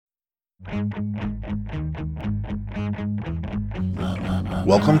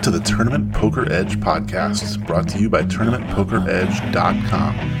Welcome to the Tournament Poker Edge podcast, brought to you by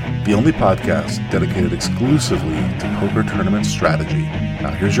TournamentPokerEdge.com, the only podcast dedicated exclusively to poker tournament strategy. Now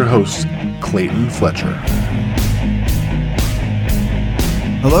here's your host, Clayton Fletcher.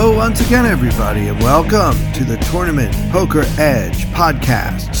 Hello once again, everybody, and welcome to the Tournament Poker Edge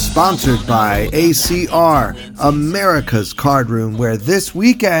podcast, sponsored by ACR, America's Card Room, where this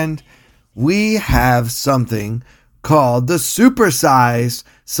weekend we have something called the Supersize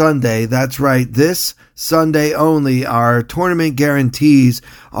Sunday. That's right, this Sunday only. Our tournament guarantees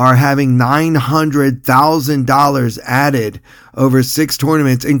are having $900,000 added over 6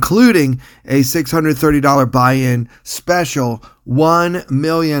 tournaments, including a $630 buy-in special $1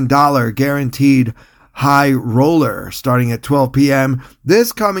 million guaranteed high roller starting at 12 p.m.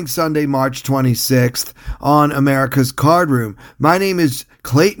 this coming Sunday, March 26th on America's Card Room. My name is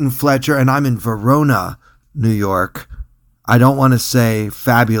Clayton Fletcher, and I'm in Verona, New York. I don't want to say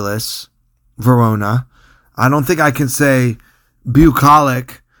fabulous Verona. I don't think I can say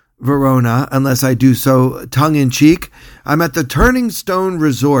bucolic Verona unless I do so tongue-in-cheek. I'm at the Turning Stone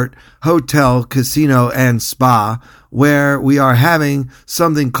Resort Hotel, Casino, and Spa, where we are having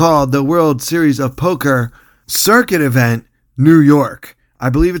something called the World Series of Poker Circuit Event New York.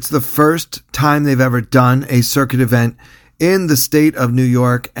 I believe it's the first time they've ever done a circuit event in the state of New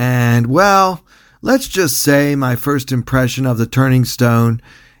York, and well, let's just say my first impression of the Turning Stone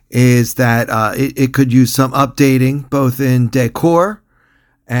is that it could use some updating, both in decor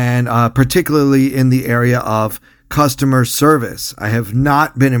and particularly in the area of customer service. I have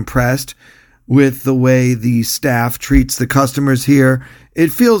not been impressed with the way the staff treats the customers here.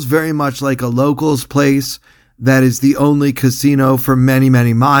 It feels very much like a locals place that is the only casino for many,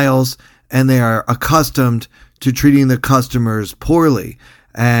 many miles, and they are accustomed to treating the customers poorly.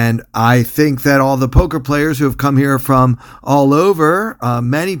 And I think that all the poker players who have come here from all over,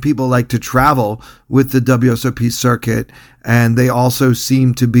 many people like to travel with the WSOP circuit, and they also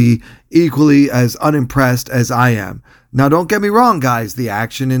seem to be equally as unimpressed as I am. Now, don't get me wrong, guys. The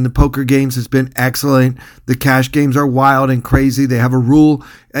action in the poker games has been excellent. The cash games are wild and crazy. They have a rule,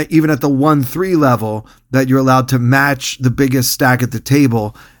 even at the 1-3 level, that you're allowed to match the biggest stack at the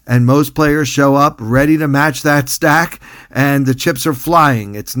table. And most players show up ready to match that stack, and the chips are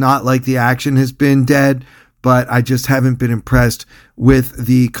flying. It's not like the action has been dead, but I just haven't been impressed with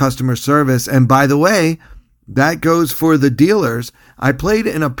the customer service. And by the way, that goes for the dealers. I played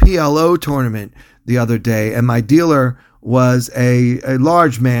in a PLO tournament the other day, and my dealer was a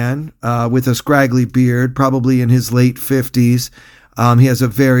large man with a scraggly beard, probably in his late 50s. He has a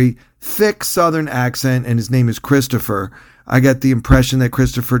very thick Southern accent, and his name is Christopher. I get the impression that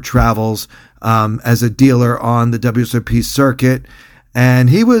Christopher travels as a dealer on the WSOP circuit, and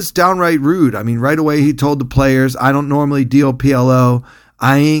he was downright rude. I mean, right away he told the players, I don't normally deal PLO,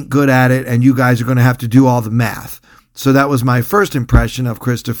 I ain't good at it, and you guys are going to have to do all the math. So that was my first impression of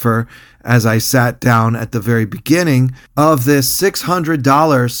Christopher as I sat down at the very beginning of this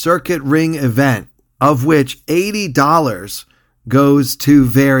 $600 circuit ring event, of which $80 goes to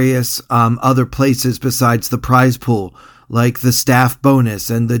various other places besides the prize pool, like the staff bonus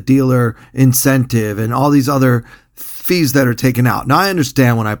and the dealer incentive and all these other fees that are taken out. Now, I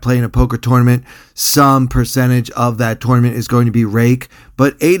understand when I play in a poker tournament, some percentage of that tournament is going to be rake,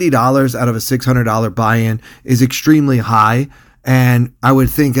 but $80 out of a $600 buy-in is extremely high. And I would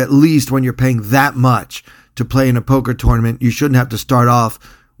think at least when you're paying that much to play in a poker tournament, you shouldn't have to start off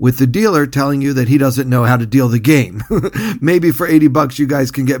with the dealer telling you that he doesn't know how to deal the game. Maybe for $80, you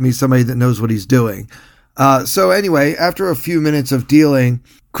guys can get me somebody that knows what he's doing. So anyway, after a few minutes of dealing,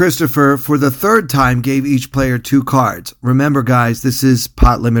 Christopher, for the third time, gave each player 2 cards. Remember, guys, this is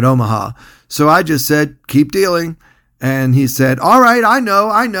Pot Limit Omaha. So I just said, keep dealing. And he said, all right, I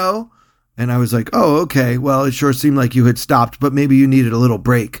know. And I was like, oh, okay. Well, it sure seemed like you had stopped, but maybe you needed a little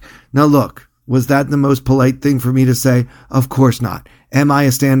break. Now, look, was that the most polite thing for me to say? Of course not. Am I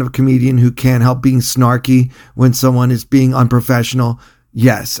a stand-up comedian who can't help being snarky when someone is being unprofessional?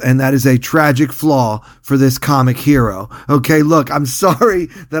 Yes, and that is a tragic flaw for this comic hero. Okay, look, I'm sorry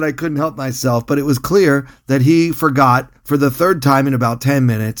that I couldn't help myself, but it was clear that he forgot for the third time in about 10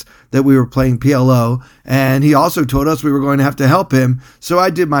 minutes that we were playing PLO, and he also told us we were going to have to help him, so I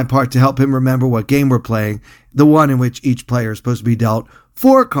did my part to help him remember what game we're playing, the one in which each player is supposed to be dealt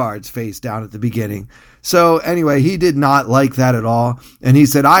 4 cards face down at the beginning. So anyway, he did not like that at all, and he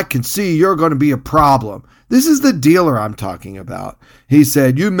said, I can see you're going to be a problem. This is the dealer I'm talking about. He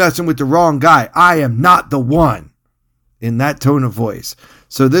said, you messing with the wrong guy. I am not the one, in that tone of voice.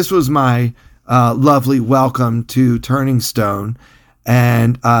 So this was my lovely welcome to Turning Stone.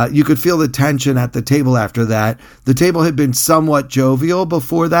 And you could feel the tension at the table after that. The table had been somewhat jovial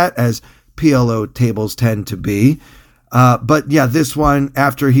before that, as PLO tables tend to be. But yeah, this one,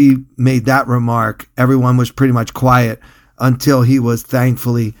 after he made that remark, everyone was pretty much quiet until he was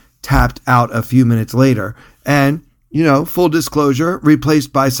thankfully tapped out a few minutes later. And, full disclosure,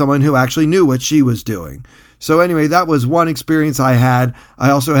 replaced by someone who actually knew what she was doing. So anyway, that was one experience I had. I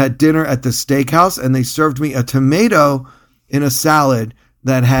also had dinner at the steakhouse, and they served me a tomato in a salad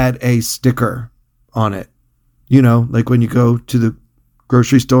that had a sticker on it. Like when you go to the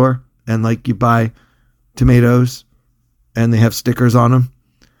grocery store and like you buy tomatoes and they have stickers on them.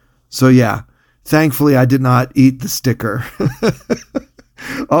 So yeah, thankfully I did not eat the sticker.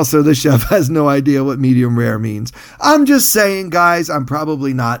 Also, the chef has no idea what medium rare means. I'm just saying, guys, I'm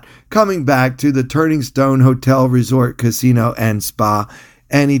probably not coming back to the Turning Stone Hotel Resort Casino and Spa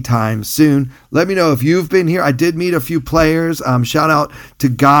anytime soon. Let me know if you've been here. I did meet a few players. Shout out to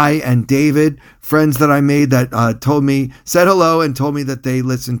Guy and David, friends that I made that said hello and told me that they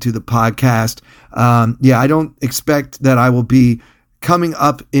listened to the podcast. I don't expect that I will be coming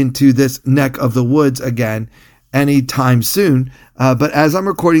up into this neck of the woods again anytime soon. But as I'm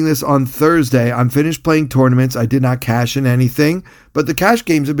recording this on Thursday, I'm finished playing tournaments. I did not cash in anything, but the cash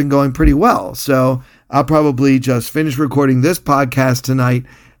games have been going pretty well. So I'll probably just finish recording this podcast tonight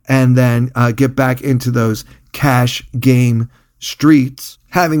and then get back into those cash game streets,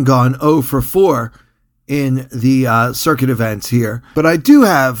 having gone 0 for 4 in the circuit events here. But I do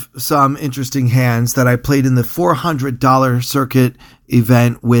have some interesting hands that I played in the $400 circuit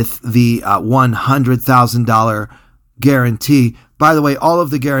event with the $100,000 guarantee. By the way, all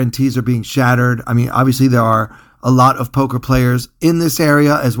of the guarantees are being shattered. I mean, obviously there are a lot of poker players in this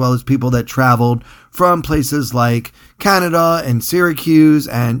area, as well as people that traveled from places like Canada and Syracuse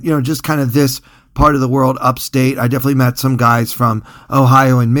and, just kind of this part of the world upstate. I definitely met some guys from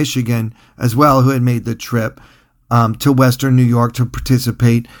Ohio and Michigan as well who had made the trip to Western New York to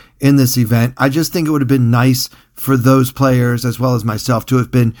participate in this event. I just think it would have been nice for those players as well as myself to have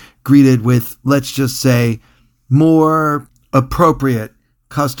been greeted with, let's just say, more appropriate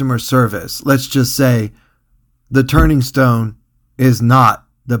customer service. Let's just say the Turning Stone is not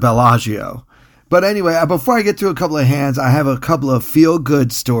the Bellagio. But anyway, before I get to a couple of hands, I have a couple of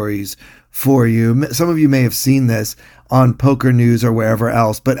feel-good stories for you. Some of you may have seen this on Poker News or wherever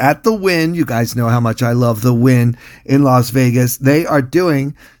else, but at the Wynn, you guys know how much I love the Wynn in Las Vegas. They are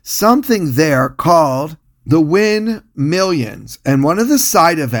doing something there called the Wynn Millions. And one of the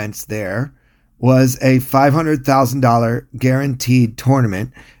side events there was a $500,000 guaranteed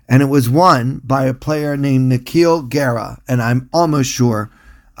tournament, and it was won by a player named Nikhil Guerra, and I'm almost sure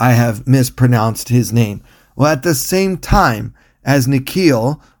I have mispronounced his name. Well, at the same time as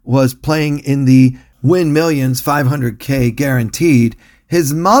Nikhil was playing in the Win Millions 500K guaranteed,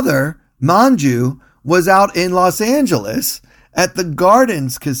 his mother, Manju, was out in Los Angeles at the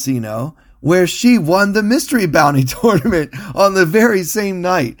Gardens Casino where she won the Mystery Bounty tournament on the very same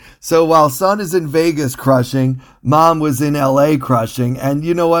night. So while son is in Vegas crushing, mom was in LA crushing. And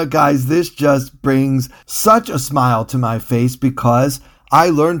you know what, guys? This just brings such a smile to my face because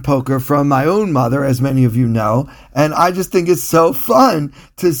I learned poker from my own mother, as many of you know, and I just think it's so fun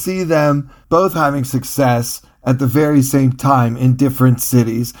to see them both having success at the very same time in different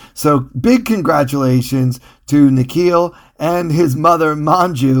cities. So big congratulations to Nikhil and his mother,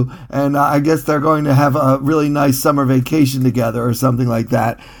 Manju, and I guess they're going to have a really nice summer vacation together or something like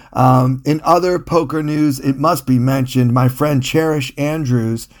that. In other poker news, it must be mentioned, my friend Cherish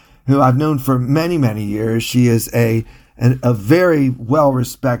Andrews, who I've known for many, many years. She is a very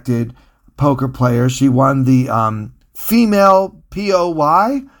well-respected poker player. She won the female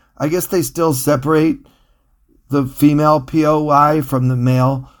POY. I guess they still separate the female POY from the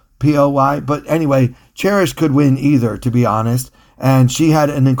male POY. But anyway, Cherish could win either, to be honest. And she had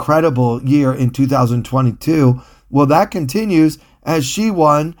an incredible year in 2022. Well, that continues as she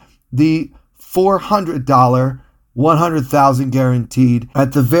won the $400 $100,000 guaranteed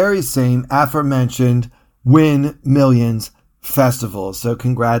at the very same aforementioned Win Millions Festival. So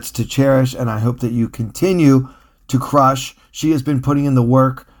congrats to Cherish, and I hope that you continue to crush. She has been putting in the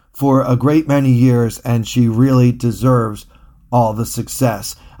work for a great many years, and she really deserves all the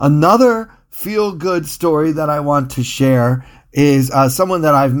success. Another feel-good story that I want to share is someone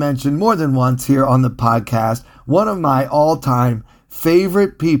that I've mentioned more than once here on the podcast. One of my all-time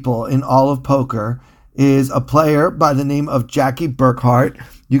favorite people in all of poker is a player by the name of Jackie Burkhart.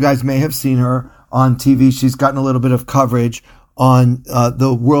 You guys may have seen her on TV. She's gotten a little bit of coverage on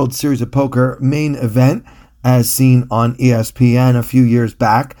the World Series of Poker main event, as seen on ESPN a few years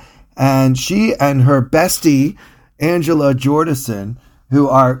back. And she and her bestie Angela Jordison, who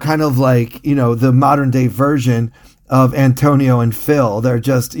are kind of like, the modern day version of Antonio and Phil. They're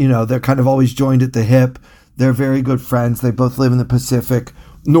just, they're kind of always joined at the hip. They're very good friends. They both live in the Pacific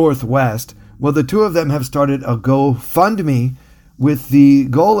Northwest. Well, the two of them have started a GoFundMe with the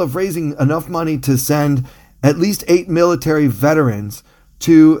goal of raising enough money to send at least 8 military veterans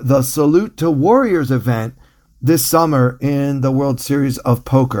to the Salute to Warriors event this summer in the World Series of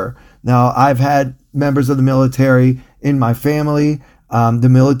Poker. Now, I've had members of the military in my family. The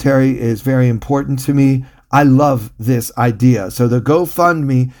military is very important to me. I love this idea. So the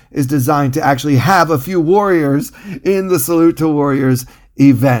GoFundMe is designed to actually have a few warriors in the Salute to Warriors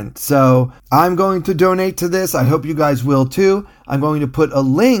event. So I'm going to donate to this. I hope you guys will too. I'm going to put a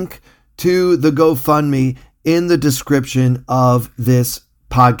link to the GoFundMe in the description of this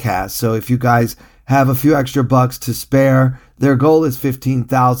podcast. So if you guys have a few extra bucks to spare, their goal is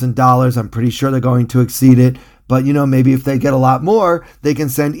 $15,000. I'm pretty sure they're going to exceed it. But, maybe if they get a lot more, they can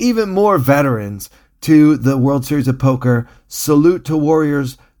send even more veterans to the World Series of Poker Salute to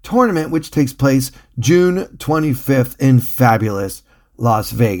Warriors tournament, which takes place June 25th in fabulous Las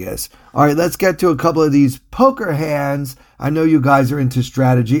Vegas. All right, let's get to a couple of these poker hands. I know you guys are into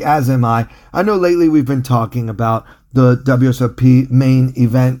strategy, as am I. I know lately we've been talking about the WSOP main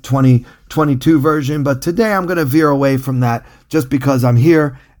event 2022 version, but today I'm going to veer away from that just because I'm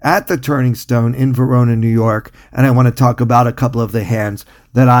here at the Turning Stone in Verona, New York, and I want to talk about a couple of the hands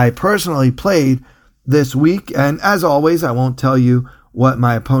that I personally played this week. And as always, I won't tell you what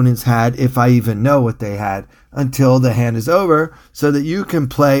my opponents had, if I even know what they had, until the hand is over, so that you can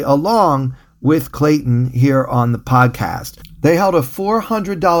play along with Clayton here on the podcast. They held a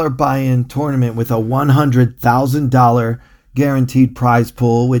 $400 buy-in tournament with a $100,000 guaranteed prize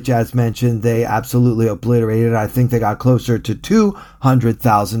pool, which, as mentioned, they absolutely obliterated. I think they got closer to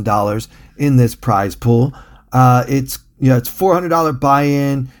 $200,000 in this prize pool. It's $400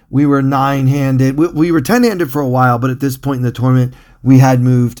 buy-in. We were 9-handed. We were 10-handed for a while, but at this point in the tournament, we had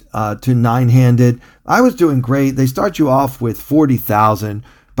moved to 9-handed. I was doing great. They start you off with 40,000.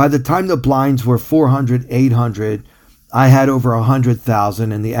 By the time the blinds were 400, 800, I had over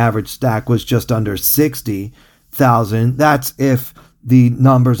 100,000, and the average stack was just under 60,000. That's if the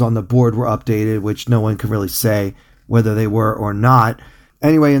numbers on the board were updated, which no one can really say whether they were or not.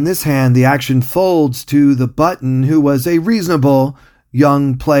 Anyway, in this hand, the action folds to the button, who was a reasonable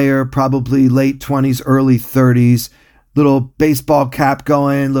young player, probably late 20s, early 30s, little baseball cap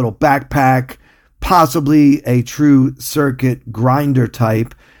going, little backpack, possibly a true circuit grinder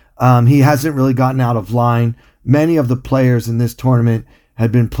type. He hasn't really gotten out of line. Many of the players in this tournament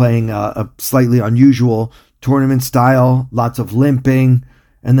had been playing a slightly unusual tournament style, lots of limping,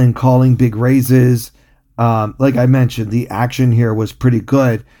 and then calling big raises. Like I mentioned, the action here was pretty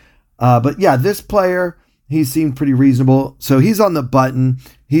good. But yeah, this player, he seemed pretty reasonable. So he's on the button.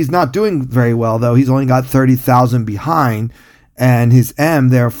 He's not doing very well, though. He's only got 30,000 behind, and his M,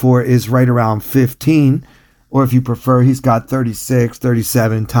 therefore, is right around 15. Or if you prefer, he's got 36,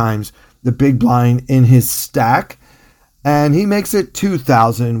 37 times the big blind in his stack. And he makes it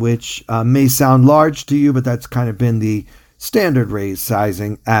 2,000, which may sound large to you, but that's kind of been the standard raise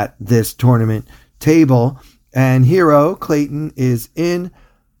sizing at this tournament table. And Hero Clayton is in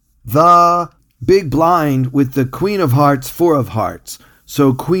the big blind with the Queen of Hearts, 4 of Hearts.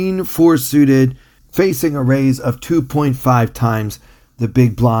 So Queen 4 suited, facing a raise of 2.5 times the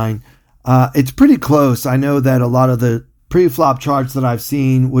big blind. It's pretty close. I know that a lot of the pre-flop charts that I've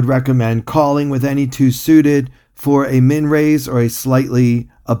seen would recommend calling with any 2 suited for a min raise or a slightly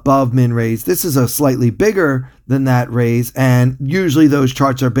above min raise. This is a slightly bigger than that raise, and usually those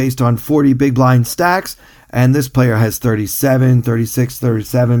charts are based on 40 big blind stacks, and this player has 37, 36,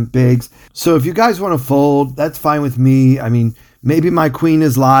 37 bigs. So if you guys want to fold, that's fine with me. I mean, maybe my queen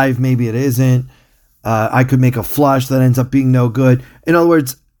is live, maybe it isn't. I could make a flush that ends up being no good. In other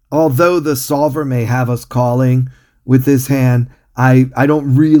words, although the solver may have us calling with this hand, I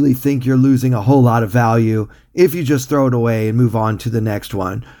don't really think you're losing a whole lot of value if you just throw it away and move on to the next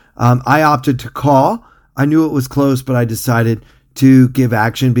one. I opted to call. I knew it was close, but I decided to give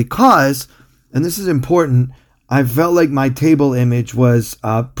action because, and this is important, I felt like my table image was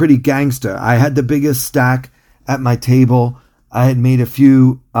pretty gangster. I had the biggest stack at my table. I had made a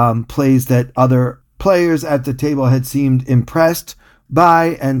few plays that other players at the table had seemed impressed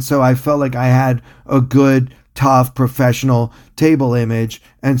by, and so I felt like I had a good, tough, professional table image.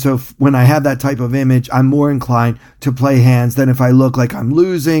 And so when I have that type of image, I'm more inclined to play hands than if I look like I'm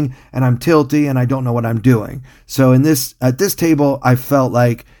losing and I'm tilty and I don't know what I'm doing. So at this table, I felt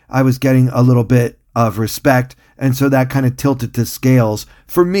like I was getting a little bit of respect, and so that kind of tilted the scales,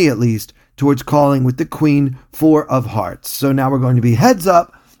 for me at least, towards calling with the queen, 4 of hearts. So now we're going to be heads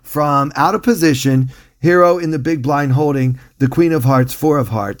up from out of position, hero in the big blind holding the queen of hearts, 4 of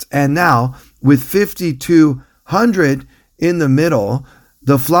hearts. And now with 5,200 in the middle,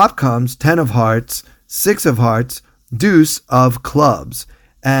 the flop comes 10 of hearts, 6 of hearts, deuce of clubs.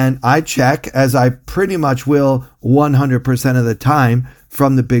 And I check, as I pretty much will 100% of the time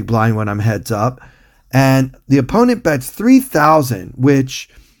from the big blind when I'm heads up. And the opponent bets 3,000, which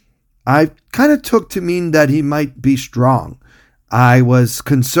I kind of took to mean that he might be strong. I was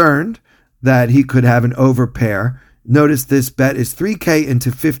concerned that he could have an overpair. Notice this bet is 3K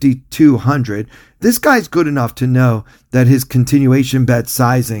into 5,200. This guy's good enough to know that his continuation bet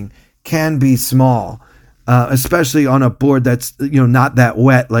sizing can be small, especially on a board that's not that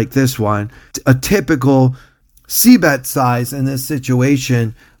wet like this one. A typical C-bet size in this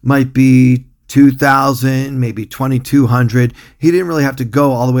situation might be 2,000, maybe 2,200. He didn't really have to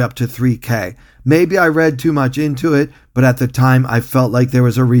go all the way up to 3K. Maybe I read too much into it, but at the time I felt like there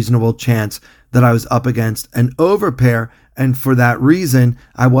was a reasonable chance that I was up against an overpair, and for that reason,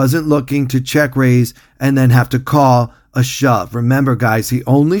 I wasn't looking to check raise and then have to call a shove. Remember, guys, he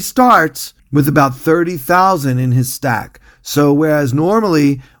only starts with about 30,000 in his stack. So whereas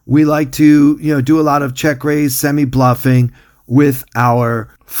normally we like to, do a lot of check raise, semi-bluffing with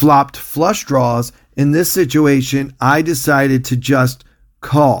our flopped flush draws, in this situation, I decided to just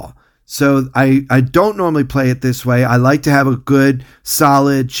call. So I don't normally play it this way. I like to have a good,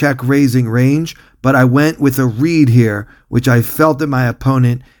 solid check raising range, but I went with a read here, which I felt that my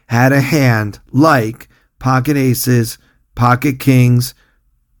opponent had a hand like pocket aces, pocket kings,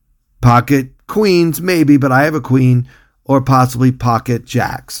 pocket queens, maybe, but I have a queen, or possibly pocket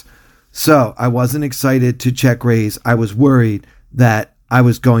jacks. So I wasn't excited to check raise. I was worried that I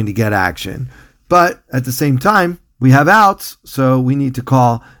was going to get action. But at the same time, we have outs, so we need to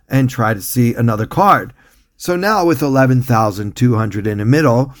call and try to see another card. So now with 11,200 in the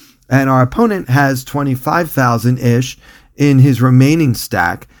middle, and our opponent has 25,000-ish in his remaining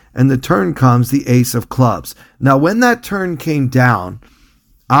stack, and the turn comes the ace of clubs. Now when that turn came down,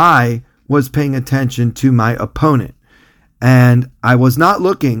 I was paying attention to my opponent, and I was not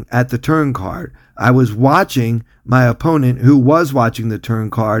looking at the turn card. I was watching my opponent, who was watching the turn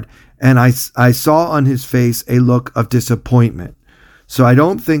card, and I saw on his face a look of disappointment. So I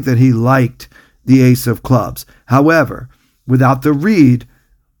don't think that he liked the ace of clubs. However, without the read,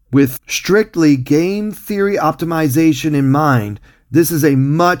 with strictly game theory optimization in mind, this is a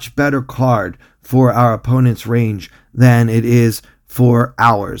much better card for our opponent's range than it is for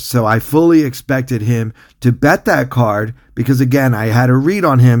ours. So I fully expected him to bet that card because, again, I had a read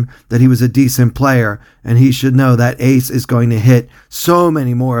on him that he was a decent player, and he should know that ace is going to hit so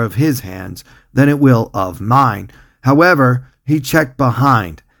many more of his hands than it will of mine. However, he checked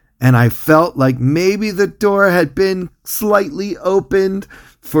behind, and I felt like maybe the door had been slightly opened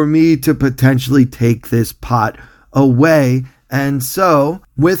for me to potentially take this pot away. And so,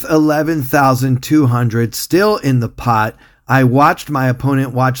 with 11,200 still in the pot, I watched my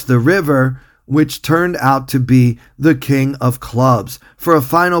opponent watch the river, which turned out to be the king of clubs, for a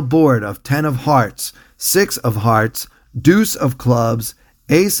final board of 10 of hearts, 6 of hearts, deuce of clubs,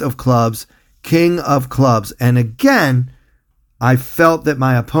 ace of clubs, king of clubs. And again, I felt that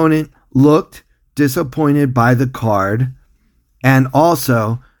my opponent looked disappointed by the card, and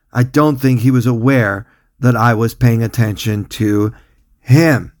also I don't think he was aware that I was paying attention to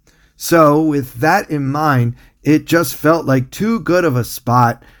him. So with that in mind, it just felt like too good of a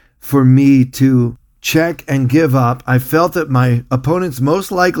spot for me to check and give up. I felt that my opponent's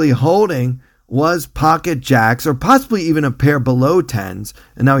most likely holding was pocket jacks, or possibly even a pair below tens,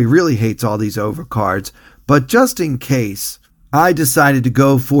 and now he really hates all these overcards. But just in case, I decided to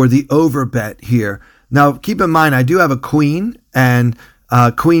go for the overbet here. Now, keep in mind, I do have a queen, and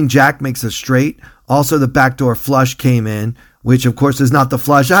queen jack makes a straight. Also, the backdoor flush came in, which of course is not the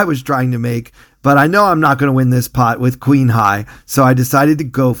flush I was trying to make, but I know I'm not going to win this pot with queen high, so I decided to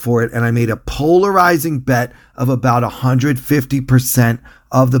go for it, and I made a polarizing bet of about 150%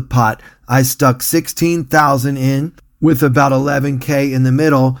 of the pot. I stuck 16,000 in with about 11K in the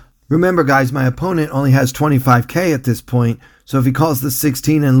middle. Remember, guys, my opponent only has 25K at this point, so if he calls the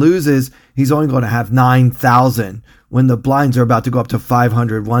 16 and loses, he's only going to have 9,000 when the blinds are about to go up to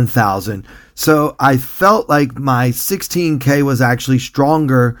 500, 1,000. So I felt like my 16K was actually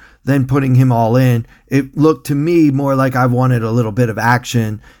stronger than putting him all in. It looked to me more like I wanted a little bit of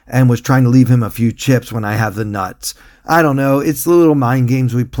action and was trying to leave him a few chips when I have the nuts. I don't know. It's the little mind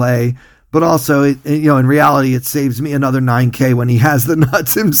games we play. But also, in reality, it saves me another 9K when he has the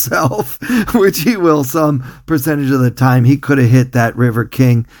nuts himself, which he will some percentage of the time. He could have hit that River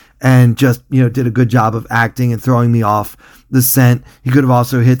King and just, did a good job of acting and throwing me off the scent. He could have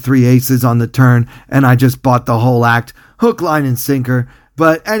also hit 3 aces on the turn, and I just bought the whole act, hook, line, and sinker.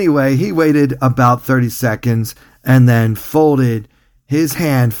 But anyway, he waited about 30 seconds and then folded his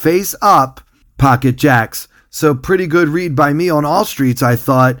hand face up, pocket jacks. So pretty good read by me on all streets. I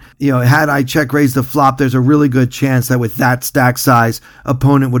thought, had I check raised the flop, there's a really good chance that with that stack size,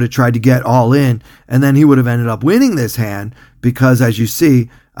 opponent would have tried to get all in, and then he would have ended up winning this hand because, as you see,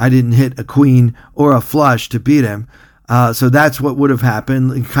 I didn't hit a queen or a flush to beat him. So that's what would have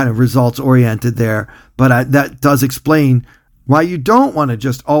happened, kind of results oriented there. But that does explain why you don't want to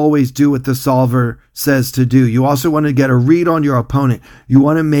just always do what the solver says to do. You also want to get a read on your opponent. You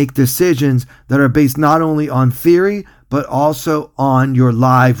want to make decisions that are based not only on theory, but also on your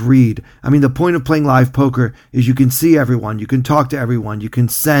live read. I mean, the point of playing live poker is you can see everyone, you can talk to everyone, you can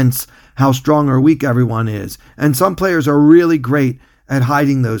sense how strong or weak everyone is. And some players are really great at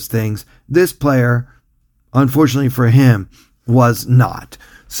hiding those things. This player, unfortunately for him, was not.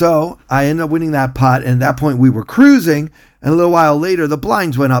 So I ended up winning that pot, and at that point we were cruising, and a little while later the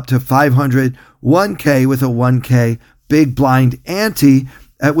blinds went up to 500, 1K with a 1K big blind ante,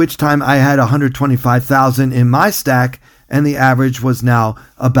 at which time I had 125,000 in my stack, and the average was now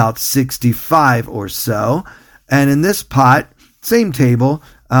about 65 or so. And in this pot, same table,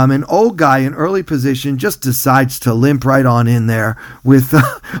 an old guy in early position just decides to limp right on in there with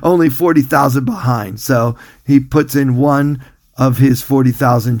only 40,000 behind. So he puts in one of his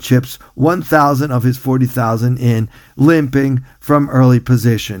 40,000 chips, 1,000 of his 40,000 in, limping from early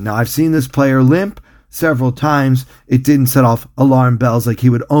position. Now, I've seen this player limp several times. It didn't set off alarm bells like he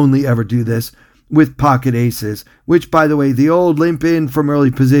would only ever do this with pocket aces, which, by the way, the old limp in from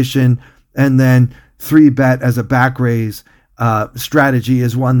early position and then 3-bet as a back raise strategy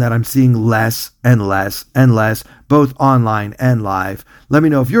is one that I'm seeing less and less and less, both online and live. Let me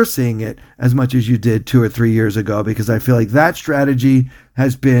know if you're seeing it as much as you did 2 or 3 years ago, because I feel like that strategy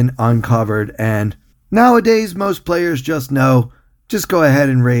has been uncovered. And nowadays, most players just know, just go ahead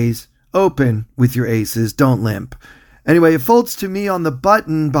and raise, open with your aces, don't limp. Anyway, it folds to me on the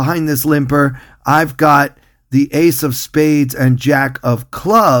button behind this limper. I've got the ace of spades and jack of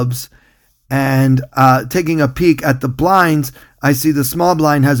clubs. And taking a peek at the blinds, I see the small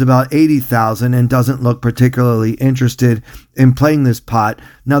blind has about 80,000 and doesn't look particularly interested in playing this pot.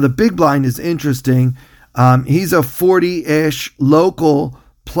 Now, the big blind is interesting. He's a 40-ish local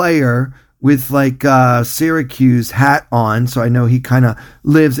player with like Syracuse hat on, so I know he kind of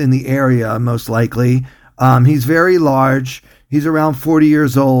lives in the area most likely. He's very large. He's around 40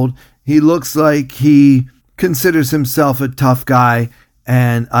 years old. He looks like he considers himself a tough guy.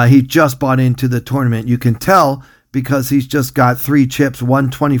 And he just bought into the tournament. You can tell because he's just got 3 chips, 1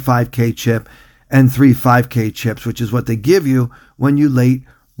 25K chip and 3 5K chips, which is what they give you when you late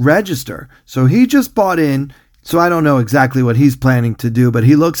register. So he just bought in. So I don't know exactly what he's planning to do, but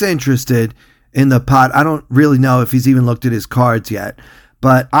he looks interested in the pot. I don't really know if he's even looked at his cards yet.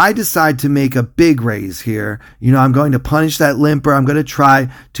 But I decide to make a big raise here. I'm going to punish that limper. I'm going to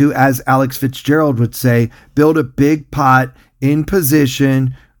try to, as Alex Fitzgerald would say, build a big pot in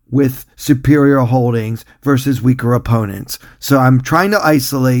position with superior holdings versus weaker opponents. So I'm trying to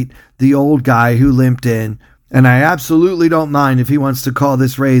isolate the old guy who limped in, and I absolutely don't mind if he wants to call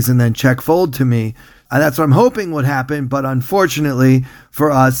this raise and then check fold to me. That's what I'm hoping would happen, but unfortunately for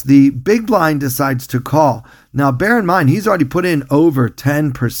us, the big blind decides to call. Now, bear in mind, he's already put in over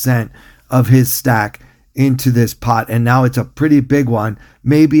 10% of his stack into this pot, and now it's a pretty big one.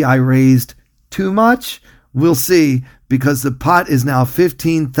 Maybe I raised too much? We'll see, because the pot is now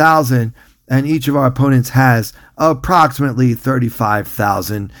 15,000 and each of our opponents has approximately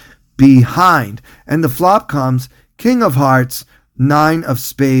 35,000 behind. And the flop comes King of Hearts, 9 of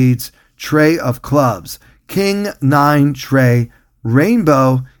Spades, Tray of Clubs. King, 9, Tray,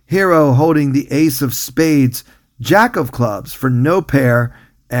 Rainbow, Hero holding the Ace of Spades, Jack of Clubs for no pair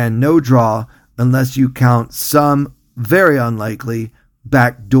and no draw unless you count some very unlikely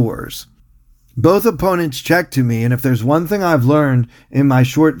back doors. Both opponents check to me, and if there's one thing I've learned in my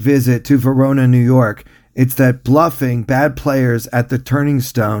short visit to Verona, New York, it's that bluffing bad players at the turning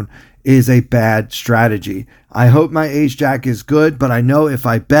stone is a bad strategy. I hope my ace-jack is good, but I know if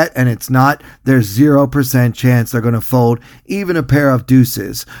I bet and it's not, there's 0% chance they're going to fold even a pair of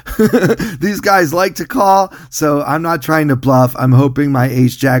deuces. These guys like to call, so I'm not trying to bluff. I'm hoping my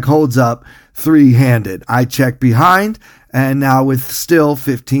ace-jack holds up three-handed. I check behind, and now with still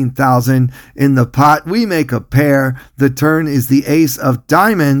 15,000 in the pot, we make a pair. The turn is the ace of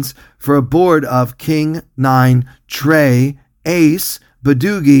diamonds for a board of king, 9, tray, ace,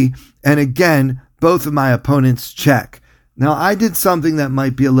 Badoogie, and again, both of my opponents check. Now, I did something that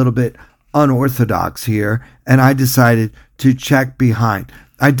might be a little bit unorthodox here, and I decided to check behind.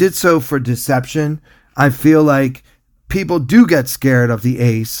 I did so for deception. I feel like people do get scared of the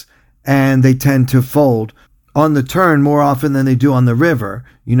ace, and they tend to fold on the turn more often than they do on the river.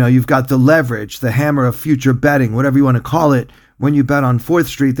 You know, you've got the leverage, the hammer of future betting, whatever you want to call it. When you bet on 4th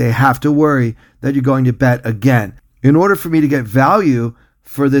Street, they have to worry that you're going to bet again. In order for me to get value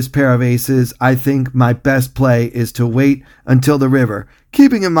for this pair of aces, I think my best play is to wait until the river,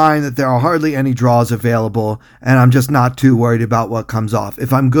 keeping in mind that there are hardly any draws available, and I'm just not too worried about what comes off.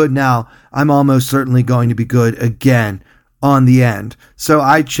 If I'm good now, I'm almost certainly going to be good again on the end. So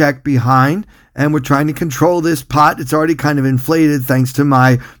I check behind, and we're trying to control this pot. It's already kind of inflated thanks to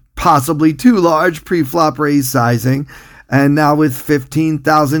my possibly too large pre-flop raise sizing. And now with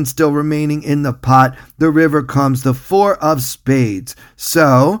 15,000 still remaining in the pot, the river comes the 4 of spades.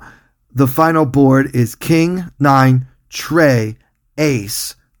 So the final board is king, 9, tray,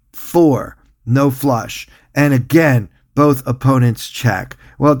 ace, 4, no flush. And again, both opponents check.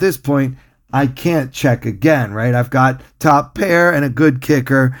 Well, at this point, I can't check again, right? I've got top pair and a good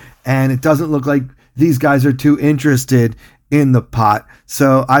kicker, and it doesn't look like these guys are too interested in the pot.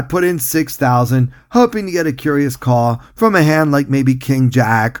 So I put in 6,000, hoping to get a curious call from a hand like maybe King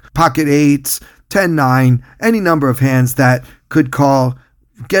Jack, pocket 8s, 10-9, any number of hands that could call,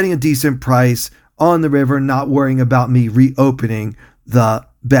 getting a decent price on the river, not worrying about me reopening the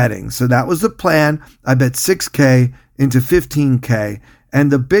betting. So that was the plan. I bet 6K into 15K,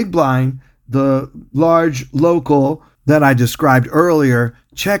 and the big blind, the large local that I described earlier,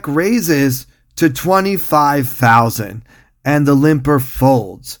 check raises to 25,000. And the limper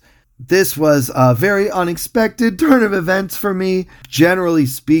folds. This was a very unexpected turn of events for me. Generally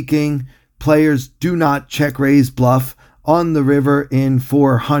speaking, players do not check raise bluff on the river in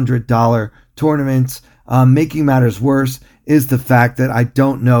 $400 tournaments. Making matters worse is the fact that I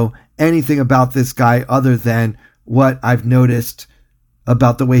don't know anything about this guy other than what I've noticed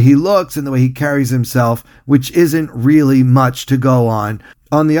about the way he looks and the way he carries himself, which isn't really much to go on.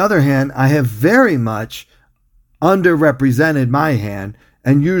 On the other hand, I have very much underrepresented my hand,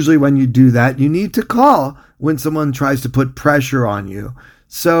 and usually when you do that, you need to call when someone tries to put pressure on you.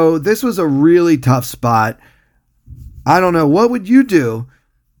 So this was a really tough spot. I don't know, what would you do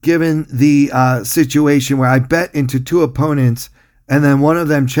given the situation where I bet into 2 opponents and then one of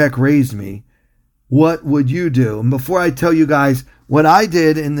them check raised me? What would you do? And before I tell you guys what I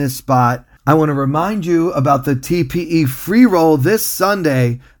did in this spot, I want to remind you about the TPE free roll this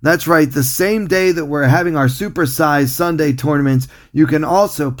Sunday. That's right, the same day that we're having our supersized Sunday tournaments, you can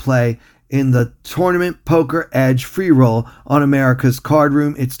also play in the Tournament Poker Edge free roll on America's Card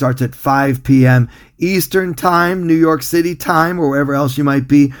Room. It starts at 5 p.m. Eastern Time, New York City time, or wherever else you might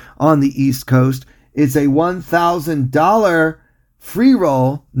be on the East Coast. It's a $1,000 free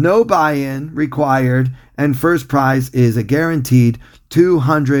roll, no buy-in required, and first prize is a guaranteed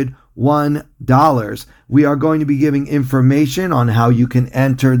 $201. We are going to be giving information on how you can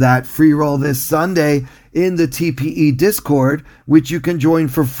enter that free roll this Sunday in the TPE Discord, which you can join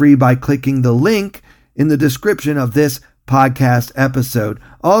for free by clicking the link in the description of this podcast episode.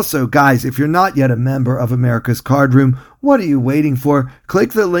 Also, guys, if you're not yet a member of America's Card Room, what are you waiting for?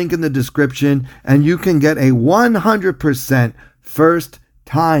 Click the link in the description and you can get a 100% first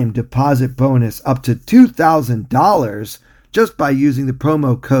time deposit bonus up to $2,000 just by using the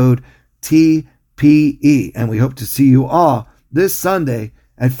promo code TPE. And we hope to see you all this Sunday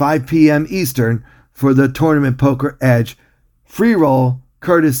at 5 p.m. Eastern for the Tournament Poker Edge free roll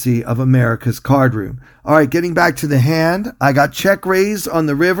courtesy of America's Card Room. All right, getting back to the hand, I got check raised on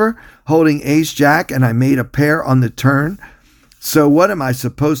the river holding ace jack, and I made a pair on the turn. So what am I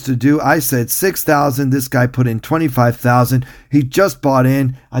supposed to do? I said 6,000. This guy put in 25,000. He just bought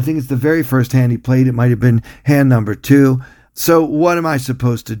in. I think it's the very first hand he played. It might have been hand number 2. So what am I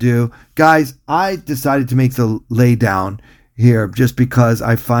supposed to do? Guys, I decided to make the lay down here just because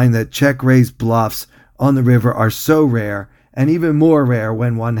I find that check raise bluffs on the river are so rare, and even more rare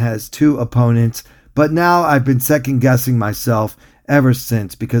when one has 2 opponents. But now I've been second guessing myself ever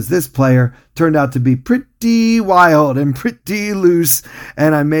since, because this player turned out to be pretty wild and pretty loose,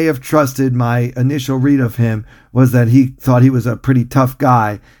 and I may have trusted my initial read of him was that he thought he was a pretty tough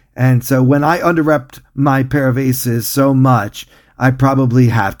guy. And so when I underrepped my pair of aces so much, I probably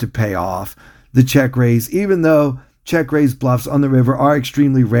have to pay off the check raise. Even though check raise bluffs on the river are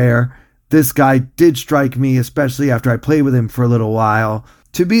extremely rare, this guy did strike me, especially after I played with him for a little while,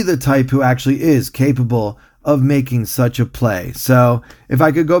 to be the type who actually is capable of making such a play. So if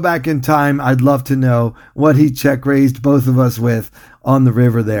I could go back in time, I'd love to know what he check raised both of us with on the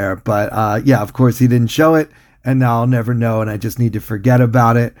river there. But yeah, of course he didn't show it, and now I'll never know and I just need to forget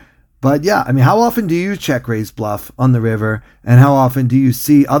about it. But yeah, I mean, how often do you check raise bluff on the river, and how often do you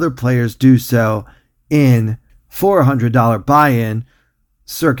see other players do so in $400 buy-in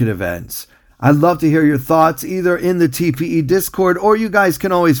circuit events? I'd love to hear your thoughts either in the TPE Discord, or you guys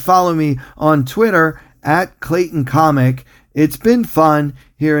can always follow me on Twitter at Clayton Comic. It's been fun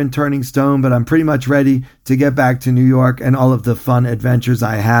here in Turning Stone, but I'm pretty much ready to get back to New York and all of the fun adventures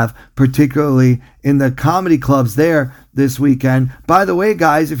I have, particularly in the comedy clubs there this weekend. By the way,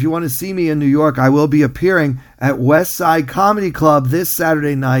 guys, if you want to see me in New York, I will be appearing at West Side Comedy Club this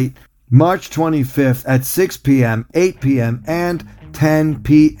Saturday night, March 25th at 6 p.m., 8 p.m., and 10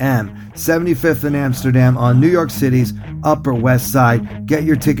 p.m. 75th in Amsterdam on New York City's Upper West Side. Get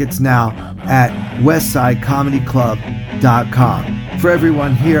your tickets now at westsidecomedyclub.com. For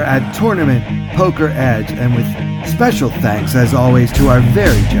everyone here at Tournament Poker Edge, and with special thanks as always to our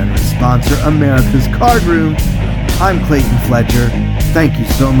very generous sponsor, America's Card Room, I'm Clayton Fletcher. Thank you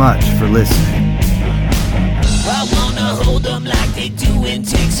so much for listening. I wanna hold them like they do in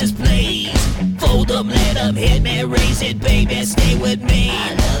Texas, please. Fold them, let them hit me, raise it, baby, stay with me.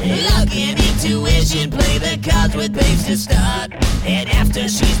 Luck and intuition, play the cards with babes to start. And after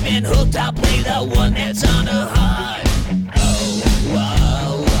she's been hooked, I'll play the one that's on her heart. Oh,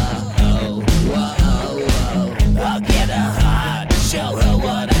 whoa, whoa, whoa, whoa. I'll get her heart, show her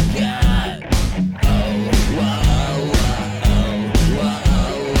what I got. Oh, whoa, whoa,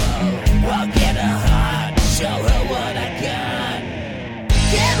 whoa, whoa. I'll get her heart, show her what I got.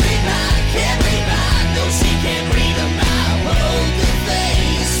 Can't read mine, no she can't read a mile. Poker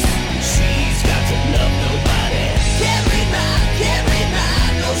face, she's got to love nobody. Can't read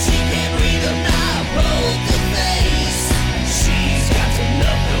mine, no she can't read a mile. Poker face, she's got to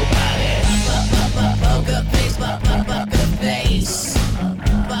love nobody. Poker face, poker face.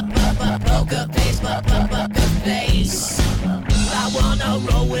 Poker face, poker face. I wanna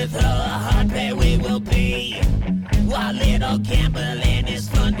roll with her, a hard pair we will be. While little gambling is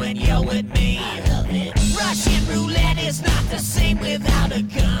fun when you're with me. I love it. Russian roulette is not the same without a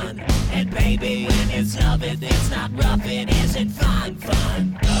gun. And baby, when it's love, it's not rough, it isn't fun.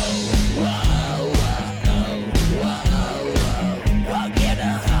 Oh, whoa, whoa, whoa, whoa. I'll get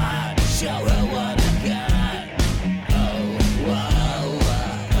her heart, show her what I got. Oh, whoa,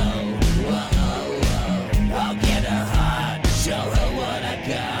 whoa, whoa, whoa. I'll get her heart, show her what I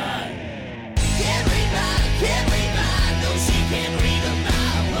got. Can't read mine, no she can't read a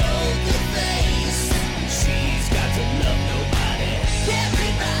mile. Poker face, she's got to love nobody. Can't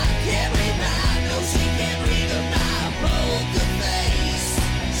read mine, no she can't read a mile. Poker face,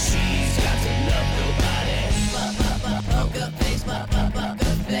 she's got to love nobody. Poker face, poker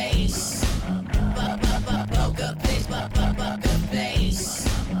face. Poker face, poker face.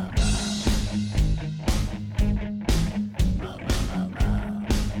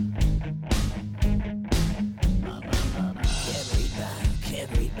 Can't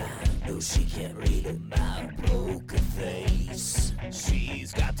read mine, no she can't read a mile. Poker face,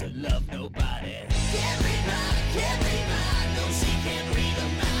 she's got to love nobody. Can't read mine, no she can't